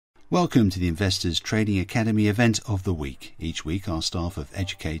Welcome to the Investors Trading Academy event of the week. Each week our staff of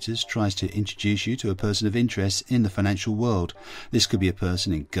educators tries to introduce you to a person of interest in the financial world. This could be a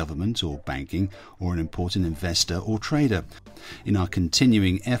person in government or banking, or an important investor or trader. In our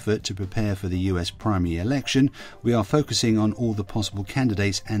continuing effort to prepare for the US primary election, we are focusing on all the possible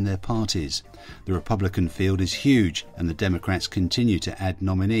candidates and their parties. The Republican field is huge and the Democrats continue to add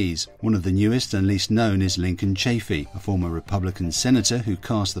nominees. One of the newest and least known is Lincoln Chafee, a former Republican senator who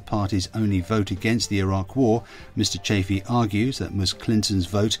cast the party's only vote against the Iraq War. Mr. Chafee argues that Ms. Clinton's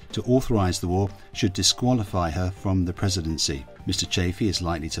vote to authorize the war should disqualify her from the presidency. Mr. Chafee is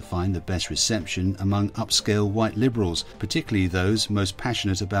likely to find the best reception among upscale white liberals, particularly those most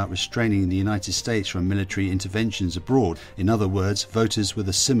passionate about restraining the United States from military interventions abroad. In other words, voters with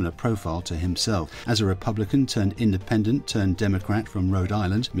a similar profile to himself. As a Republican turned independent turned Democrat from Rhode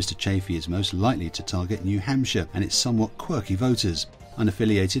Island, Mr. Chafee is most likely to target New Hampshire and its somewhat quirky voters.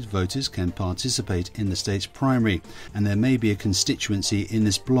 Unaffiliated voters can participate in the state's primary, and there may be a constituency in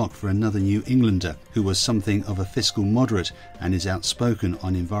this bloc for another New Englander who was something of a fiscal moderate and is outspoken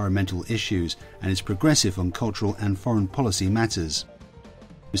on environmental issues and is progressive on cultural and foreign policy matters.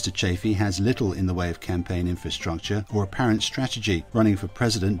 Mr. Chafee has little in the way of campaign infrastructure or apparent strategy. Running for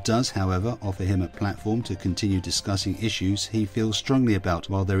president does, however, offer him a platform to continue discussing issues he feels strongly about,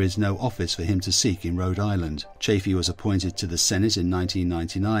 while there is no office for him to seek in Rhode Island. Chafee was appointed to the Senate in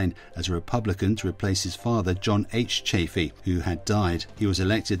 1999 as a Republican to replace his father, John H. Chafee, who had died. He was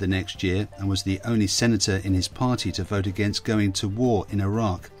elected the next year and was the only senator in his party to vote against going to war in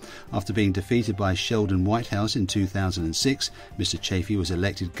Iraq. After being defeated by Sheldon Whitehouse in 2006, Mr. Chafee was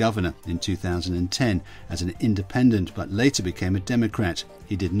elected governor in 2010 as an independent, but later became a Democrat.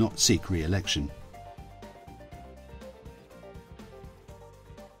 He did not seek re-election.